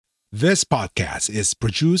This podcast is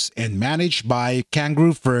produced and managed by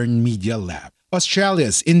Kangaroo Fern Media Lab,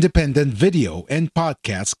 Australia's independent video and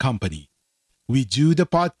podcast company. We do the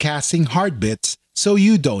podcasting hard bits so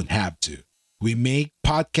you don't have to. We make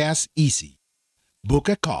podcasts easy. Book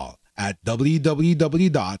a call at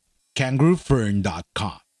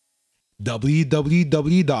www.kangaroofern.com.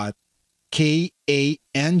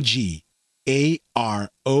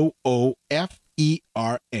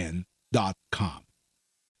 www.kangaroofern.com.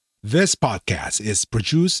 This podcast is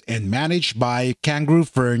produced and managed by Kangaroo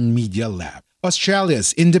Fern Media Lab,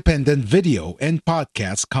 Australia's independent video and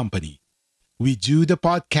podcast company. We do the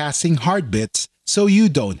podcasting hard bits so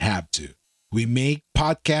you don't have to. We make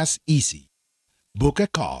podcasts easy. Book a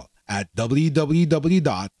call at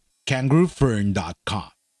www.kangaroofern.com.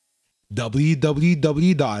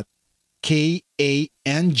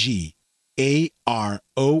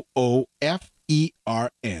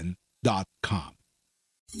 www.kangaroofern.com.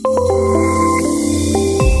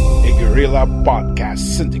 A Guerrilla Podcast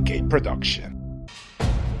Syndicate production.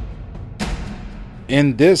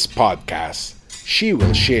 In this podcast, she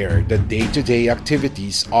will share the day-to-day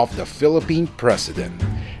activities of the Philippine President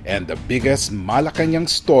and the biggest Malacanang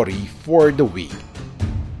story for the week.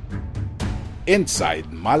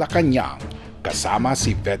 Inside Malacanang, kasama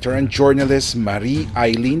si veteran journalist Marie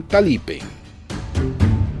Eileen Taliping.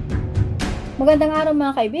 Magandang araw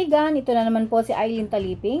mga kaibigan, ito na naman po si Eileen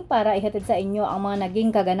Taliping para ihatid sa inyo ang mga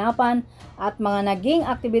naging kaganapan at mga naging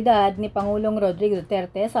aktibidad ni Pangulong Rodrigo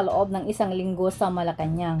Duterte sa loob ng isang linggo sa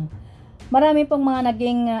Malacanang. Marami pong mga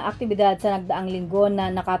naging aktibidad sa nagdaang linggo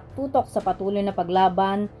na nakatutok sa patuloy na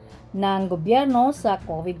paglaban ng gobyerno sa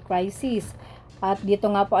COVID crisis. At dito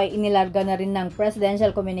nga po ay inilarga na rin ng Presidential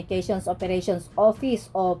Communications Operations Office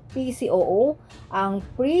o PCOO ang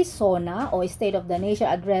pre-SONA o State of the Nation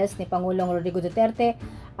Address ni Pangulong Rodrigo Duterte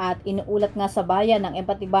at inuulat nga sa bayan ng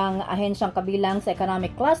iba't ibang ahensyang kabilang sa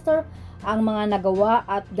economic cluster ang mga nagawa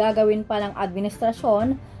at gagawin pa ng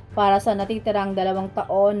administrasyon para sa natitirang 2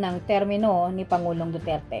 taon ng termino ni Pangulong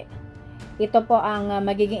Duterte. Ito po ang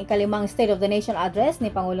magiging ikalimang State of the Nation Address ni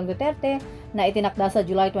Pangulong Duterte na itinakda sa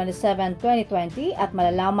July 27, 2020 at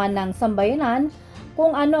malalaman ng sambayanan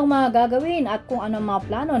kung ano ang mga gagawin at kung ano ang mga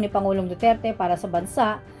plano ni Pangulong Duterte para sa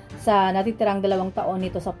bansa sa natitirang 2 taon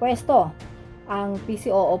nito sa pwesto. Ang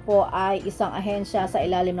PCOO po ay isang ahensya sa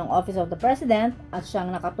ilalim ng Office of the President at siyang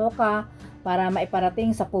nakatoka para maiparating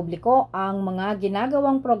sa publiko ang mga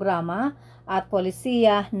ginagawang programa at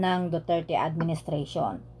polisiya ng Duterte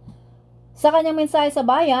administration. Sa kanyang mensahe sa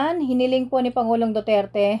bayan, hiniling po ni Pangulong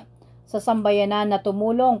Duterte sa sambayanan na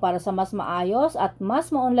tumulong para sa mas maayos at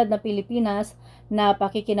mas maunlad na Pilipinas na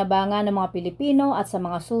pakikinabangan ng mga Pilipino at sa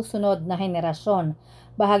mga susunod na henerasyon.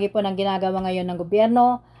 Bahagi po ng ginagawa ngayon ng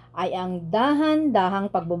gobyerno ay ang dahan-dahang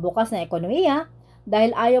pagbubukas ng ekonomiya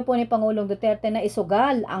dahil ayaw po ni Pangulong Duterte na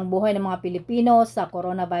isugal ang buhay ng mga Pilipino sa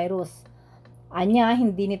coronavirus. Anya,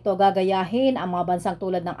 hindi nito gagayahin ang mga bansang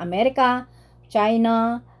tulad ng Amerika,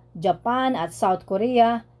 China, Japan at South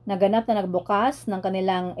Korea na ganap na nagbukas ng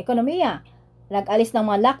kanilang ekonomiya. Nag-alis ng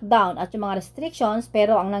mga lockdown at yung mga restrictions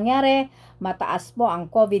pero ang nangyari, mataas po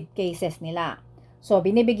ang COVID cases nila. So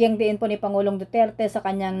binibigyang diin po ni Pangulong Duterte sa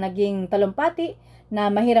kanyang naging talumpati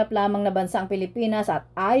na mahirap lamang na bansa ang Pilipinas at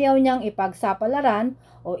ayaw niyang ipagsapalaran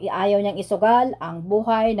o ayaw niyang isugal ang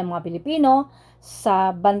buhay ng mga Pilipino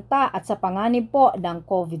sa banta at sa panganib po ng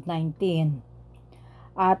COVID-19.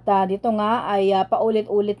 At dito nga ay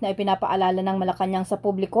paulit-ulit na ipinapaalala ng Malacanang sa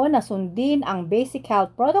publiko na sundin ang basic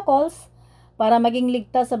health protocols para maging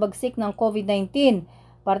ligtas sa bagsik ng COVID-19.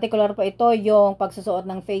 Partikular po ito yung pagsusuot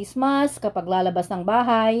ng face mask kapag lalabas ng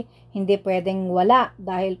bahay, hindi pwedeng wala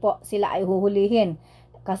dahil po sila ay huhulihin.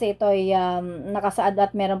 Kasi ito ay nakasaad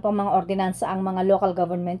at meron pang mga ordinansa ang mga local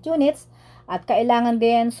government units at kailangan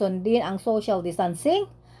din sundin ang social distancing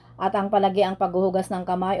at ang palagi ang paghuhugas ng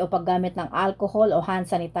kamay o paggamit ng alcohol o hand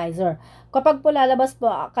sanitizer. Kapag po lalabas po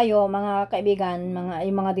kayo mga kaibigan,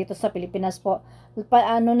 yung mga dito sa Pilipinas po,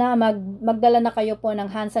 magdala na kayo po ng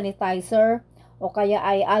hand sanitizer o kaya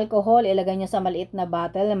ay alcohol, ilagay nyo sa maliit na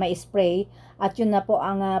bottle na may spray at yun na po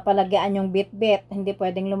ang palagian yung bit-bit. Hindi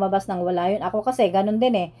pwedeng lumabas ng wala yun. Ako kasi ganun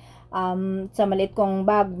din sa maliit kong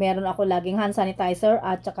bag, meron ako laging hand sanitizer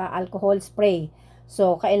at saka alcohol spray.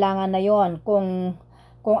 So kailangan na yon kung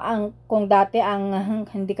dati ang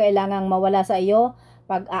hindi kailangang mawala sa iyo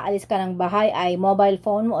pag aalis ka ng bahay ay mobile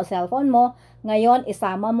phone mo o cellphone mo, ngayon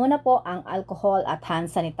isama mo na po ang alcohol at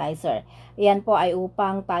hand sanitizer. Iyan po ay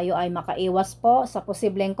upang tayo ay makaiwas po sa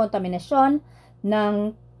posibleng kontaminasyon ng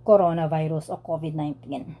coronavirus o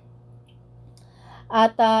COVID-19.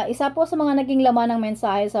 At isa po sa mga naging laman ng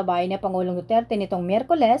mensahe sa bahay ni Pangulong Duterte nitong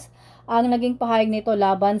Miyerkules, ang naging pahayag nito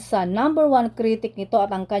laban sa number one critic nito at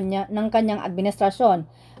ng kanyang administrasyon.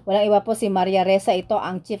 Walang iba po si Maria Ressa, ito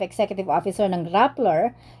ang Chief Executive Officer ng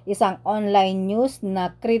Rappler, isang online news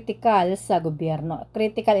na critical sa gobyerno.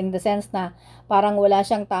 Critical in the sense na parang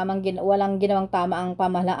walang ginawang tama ang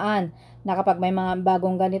pamahalaan, na kapag may mga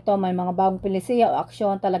bagong ganito, may mga bagong pilisiya o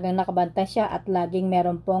aksyon, talagang nakabantay siya at laging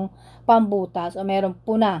meron pong pambutas o meron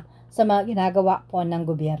puna sa mga ginagawa po ng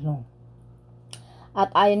gobyerno. At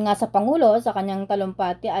ayon nga sa Pangulo, sa kanyang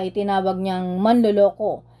talumpati ay tinawag niyang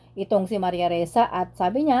manloloko itong si Maria Ressa at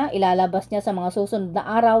sabi niya ilalabas niya sa mga susunod na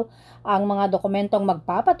araw ang mga dokumentong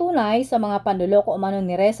magpapatunay sa mga panloloko umano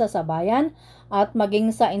ni Ressa sa bayan at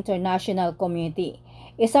maging sa international community.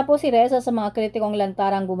 Isa po si Ressa sa mga kritikong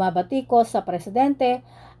lantarang bumabatikos sa presidente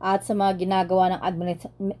at sa mga ginagawa ng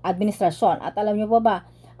administrasyon. At alam niyo po ba,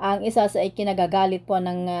 ang isa sa ikinagagalit po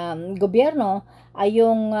ng gobyerno ay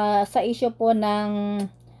yung sa issue po ng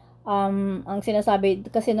ang sinasabi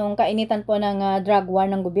kasi nung kainitan po ng drug war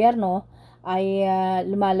ng gobyerno ay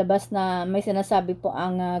lumalabas na may sinasabi po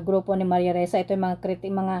ang grupo ni Maria Ressa, ito yung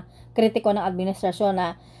mga kritiko ng administrasyon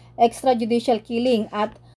na extrajudicial killing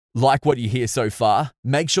at Like what you hear so far?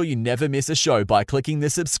 Make sure you never miss a show by clicking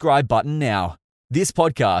the subscribe button now. This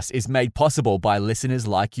podcast is made possible by listeners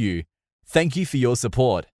like you. Thank you for your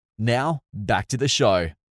support. Now, back to the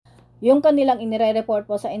show. Yung kanilang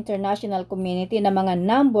inire-report po sa international community na mga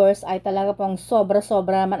numbers ay talaga pong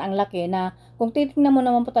sobra-sobra naman ang laki, na kung titingnan mo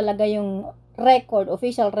naman po talaga yung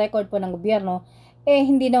official record po ng gobyerno,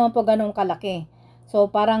 hindi naman po ganun kalaki.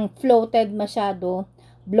 So parang floated masyado,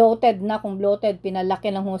 bloated na, kung bloated,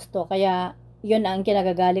 pinalaki ng husto, kaya yun ang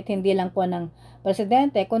kinagagalit hindi lang po ng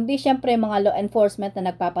presidente, kundi syempre mga law enforcement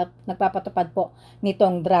na nagpapatupad po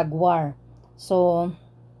nitong drug war. So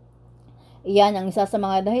iyan ang isa sa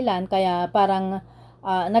mga dahilan kaya parang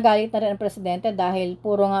nagalit na rin ang presidente dahil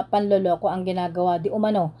puro nga panloloko ang ginagawa di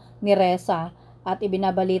umano ni Ressa at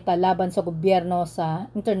ibinabalita laban sa gobyerno sa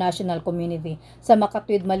international community. Sa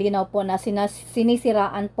makatwid, malinaw po na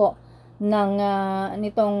sinisiraan po ng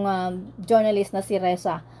nitong journalist na si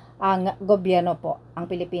Ressa ang gobyerno po, ang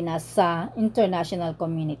Pilipinas sa international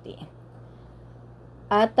community.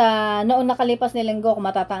 At noong nakalipas na linggo, kung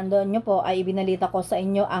matatandaan nyo po, ay ibinalita ko sa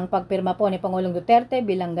inyo ang pagpirma po ni Pangulong Duterte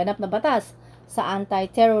bilang ganap na batas sa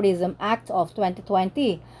Anti-Terrorism Act of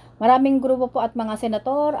 2020. Maraming grupo po at mga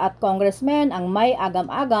senator at congressmen ang may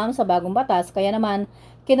agam-agam sa bagong batas, kaya naman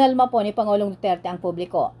kinalma po ni Pangulong Duterte ang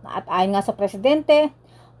publiko. At ayon nga sa presidente,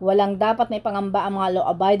 walang dapat na ipangamba ang mga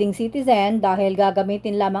law-abiding citizen dahil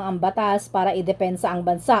gagamitin lamang ang batas para idepensa ang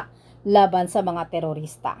bansa laban sa mga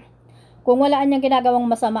terorista. Kung wala niyang ginagawang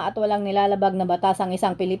masama at walang nilalabag na batas ang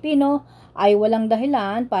isang Pilipino, ay walang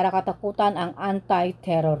dahilan para katakutan ang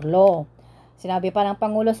anti-terror law. Sinabi pa ng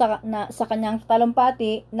Pangulo sa kanyang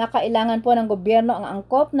talumpati na kailangan po ng gobyerno ang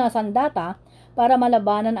angkop na sandata para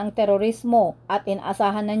malabanan ang terorismo at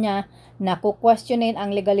inaasahan na niya na kukwestiyonin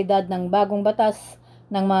ang legalidad ng bagong batas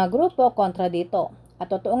ng mga grupo kontra dito.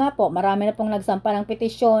 At totoo nga po, marami na pong nagsampa ng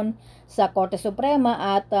petisyon sa Korte Suprema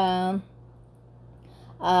at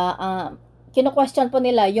kino-question po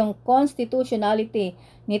nila yung constitutionality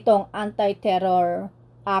nitong Anti-Terror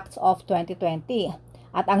Acts of 2020.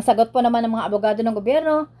 At ang sagot po naman ng mga abogado ng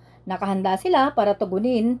gobyerno, nakahanda sila para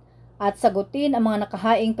tugunin at sagutin ang mga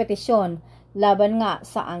nakahaing petisyon laban nga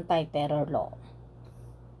sa anti-terror law.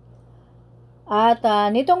 At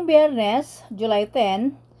nitong Biyernes, July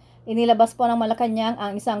 10, inilabas po ng Malacanang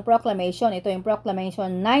ang isang proclamation. Ito yung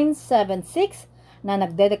Proclamation 976 na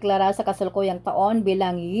nagdedeklara sa kasalukuyang taon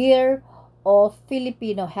bilang Year of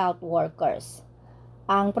Filipino Health Workers.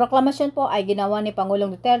 Ang proklamasyon po ay ginawa ni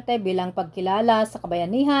Pangulong Duterte bilang pagkilala sa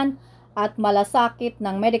kabayanihan at malasakit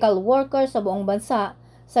ng medical workers sa buong bansa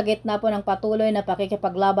sa gitna po ng patuloy na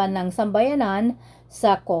pakikipaglaban ng sambayanan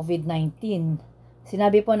sa COVID-19.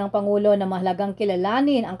 Sinabi po ng Pangulo na mahalagang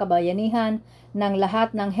kilalanin ang kabayanihan ng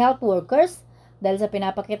lahat ng health workers dahil sa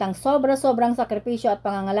pinapakitang sobra-sobrang sakripisyo at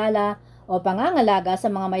pangangalaga sa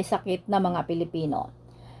mga may sakit na mga Pilipino.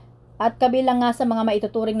 At kabilang nga sa mga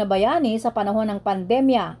maituturing na bayani sa panahon ng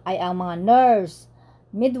pandemya ay ang mga nurse,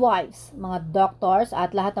 midwives, mga doctors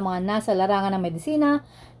at lahat ng mga nasa larangan ng medisina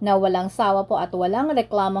na walang sawa po at walang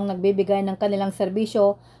reklamong nagbibigay ng kanilang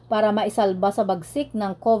serbisyo para maisalba sa bagsik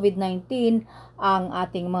ng COVID-19 ang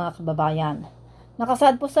ating mga kababayan.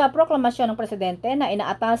 Nakasaad po sa proklamasyon ng Presidente na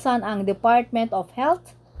inaatasan ang Department of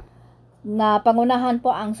Health na pangunahan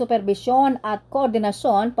po ang superbisyon at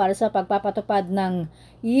koordinasyon para sa pagpapatupad ng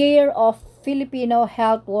Year of Filipino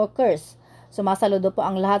Health Workers Sumasaludo po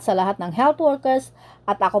ang lahat sa lahat ng health workers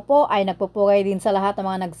at ako po ay nagpupugay din sa lahat ng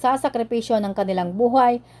mga nagsasakripisyo ng kanilang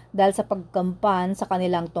buhay dahil sa pagkampan sa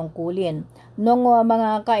kanilang tungkulin. Nung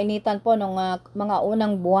mga kainitan po, nung mga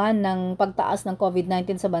unang buwan ng pagtaas ng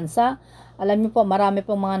COVID-19 sa bansa, alam niyo po marami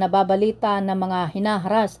pong mga nababalita na mga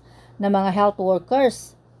hinaharas na mga health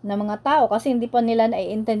workers, na mga tao kasi hindi pa nila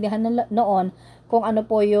naiintindihan noon kung ano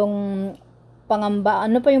po yung pangamba,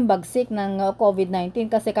 ano pa yung bagsik ng COVID-19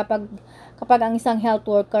 kasi kapag ang isang health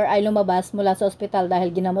worker ay lumabas mula sa ospital dahil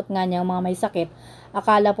ginamot nga niya ang mga may sakit,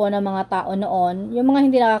 akala po ng mga tao noon, yung mga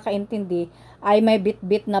hindi nakakaintindi, ay may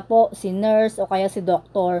bit-bit na po si nurse o kaya si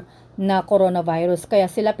doktor na coronavirus. Kaya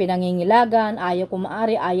sila pinangingilagan, ayaw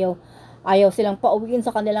kumaari, ayaw silang pauwiin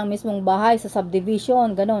sa kanilang mismong bahay, sa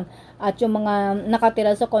subdivision, ganun. At yung mga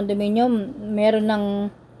nakatira sa condominium, meron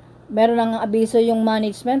ng abiso yung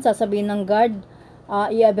management, sasabihin ng guard,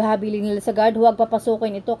 iabihabilin nila sa guard, huwag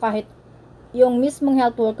papasukin ito kahit yung mismong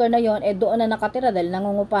health worker na yon doon na nakatira dahil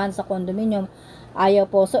nangungupahan sa condominium. Ayaw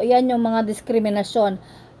po. So, iyan yung mga diskriminasyon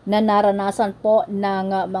na naranasan po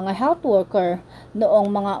ng mga health worker noong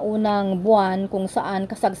mga unang buwan kung saan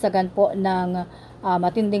kasagsagan po ng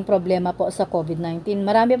matinding problema po sa COVID-19.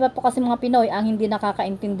 Marami pa po kasi mga Pinoy ang hindi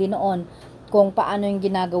nakakaintindi noon kung paano yung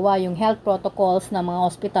ginagawa yung health protocols ng mga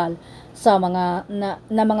ospital sa mga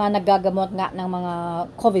mga nagagamot nga ng mga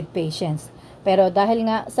COVID patients. Pero dahil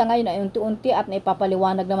nga sa ngayon ay unti-unti at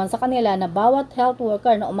naipapaliwanag naman sa kanila na bawat health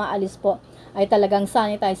worker na umaalis po ay talagang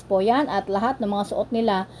sanitize po yan at lahat ng mga suot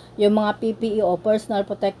nila, yung mga PPE o personal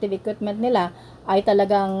protective equipment nila ay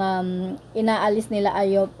talagang inaalis nila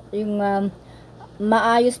ay yung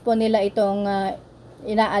maayos po nila itong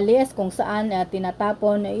inaalis kung saan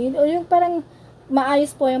tinatapon, yung parang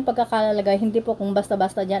maayos po yung pagkakalalagay, hindi po kung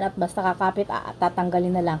basta-basta dyan at basta kakapit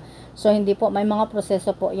tatanggalin na lang. So hindi po, may mga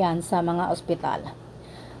proseso po yan sa mga ospital.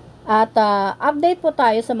 At update po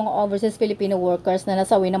tayo sa mga overseas Filipino workers na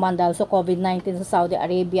nasawi naman dahil sa COVID-19 sa Saudi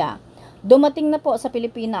Arabia. Dumating na po sa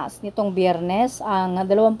Pilipinas nitong Biyernes ang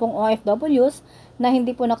 20 OFWs na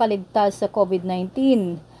hindi po nakaligtas sa COVID-19.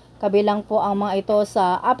 Kabilang po ang mga ito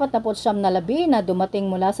sa 49 na labi na dumating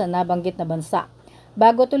mula sa nabanggit na bansa.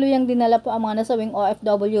 Bago tuluyang dinala po ang mga nasawing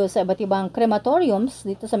OFW sa iba't ibang crematoriums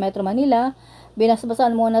dito sa Metro Manila,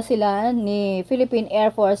 binasbasan muna sila ni Philippine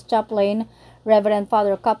Air Force Chaplain Reverend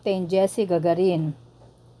Father Captain Jesse Gagarin.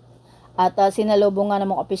 At sinalubong nga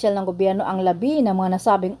ng mga opisyal ng gobyerno ang labi ng mga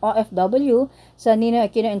nasabing OFW sa Ninoy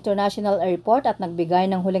Aquino International Airport at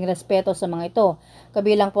nagbigay ng huling respeto sa mga ito.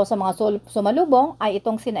 Kabilang po sa mga sumalubong ay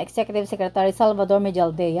itong sina Executive Secretary Salvador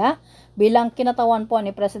Mejaldea bilang kinatawan po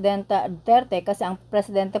ni Presidente Duterte kasi ang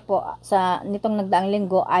presidente po sa nitong nagdaang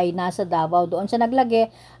linggo ay nasa Davao. Doon siya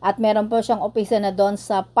naglagi at meron po siyang opisina na doon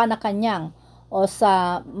sa Panacanyang o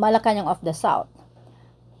sa Malacanang of the South.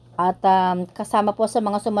 At kasama po sa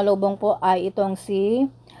mga sumalubong po ay itong si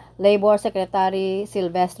Labor Secretary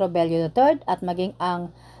Silvestro Bello III at maging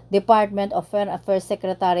ang Department of Foreign Affairs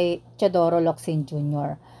Secretary Teodoro Locsin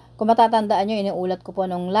Jr. Kung matatandaan nyo, iniulat ko po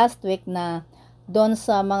nung last week na doon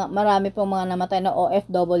sa marami pong mga namatay na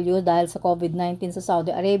OFW dahil sa COVID-19 sa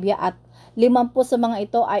Saudi Arabia at 5 po sa mga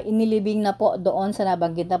ito ay inilibing na po doon sa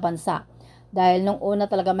nabanggit na bansa. Dahil nung una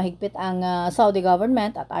talaga mahigpit ang Saudi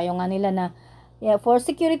government at ayaw nga nila na for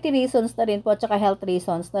security reasons na rin po at saka health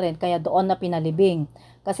reasons na rin kaya doon na pinalibing.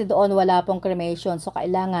 Kasi doon wala pong cremation so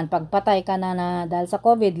kailangan pagpatay ka na dahil sa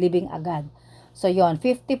COVID, libing agad. So yon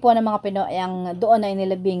 50 po ng mga Pinoy ang doon na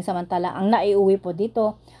inilibing samantala ang naiuwi po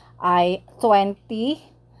dito ay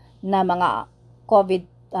 20 na mga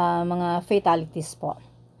COVID mga fatalities po.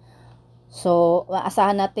 So,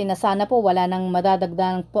 asahan natin na sana po wala nang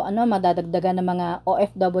madadagdagan ng mga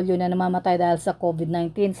OFW na namamatay dahil sa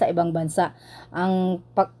COVID-19 sa ibang bansa.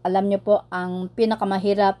 Alam niyo po, ang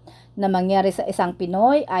pinakamahirap na mangyari sa isang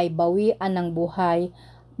Pinoy ay bawian ng buhay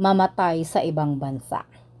mamatay sa ibang bansa.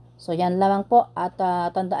 So, yan lamang po at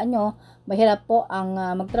tandaan nyo, mahirap po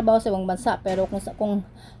ang magtrabaho sa ibang bansa pero kung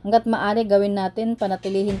hanggat maaari gawin natin,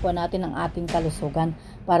 panatilihin po natin ang ating kalusugan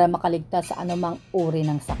para makaligtas sa anumang uri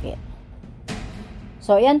ng sakit.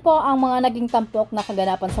 So, yan po ang mga naging tampok na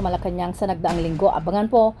kaganapan sa Malacanang sa nagdaang linggo. Abangan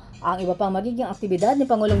po ang iba pang magiging aktibidad ni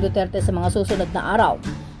Pangulong Duterte sa mga susunod na araw.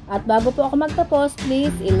 At bago po ako magtapos, please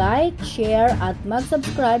i-like, share at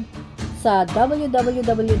mag-subscribe sa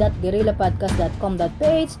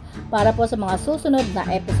www.guerrillapodcast.com.ph para po sa mga susunod na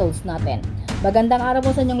episodes natin. Magandang araw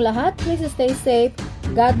po sa inyong lahat. Please stay safe.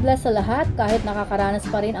 God bless sa lahat kahit nakakaranas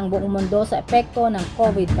pa rin ang buong mundo sa epekto ng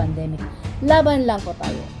COVID pandemic. Laban lang po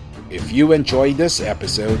tayo. If you enjoyed this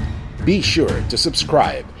episode, be sure to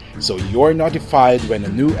subscribe so you're notified when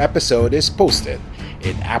a new episode is posted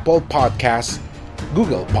in Apple Podcasts,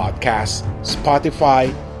 Google Podcasts,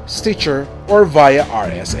 Spotify, Stitcher, or via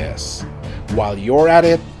RSS. While you're at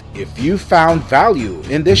it, if you found value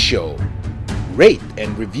in this show, rate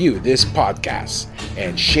and review this podcast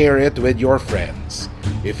and share it with your friends.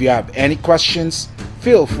 If you have any questions,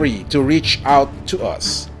 feel free to reach out to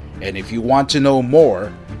us. And if you want to know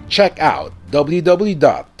more, check out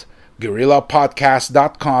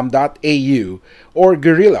www.guerrillapodcast.com.au or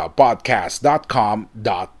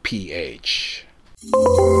guerrillapodcast.com.ph.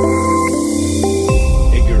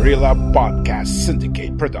 A Guerrilla Podcast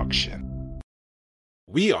Syndicate production.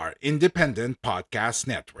 We are Independent Podcast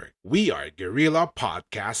Network. We are Guerrilla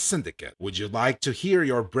Podcast Syndicate. Would you like to hear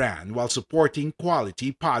your brand while supporting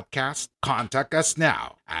quality podcasts? Contact us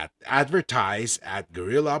now at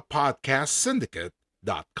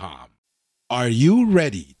advertise@guerrillapodcastsyndicate.com. Are you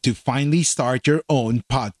ready to finally start your own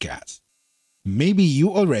podcast? Maybe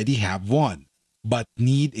you already have one, but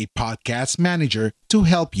need a podcast manager to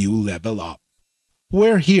help you level up.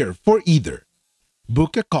 We're here for either.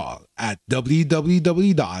 Book a call at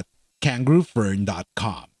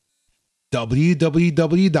www.kangaroofern.com.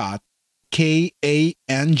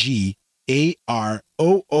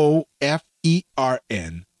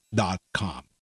 www.kangaroofern.com.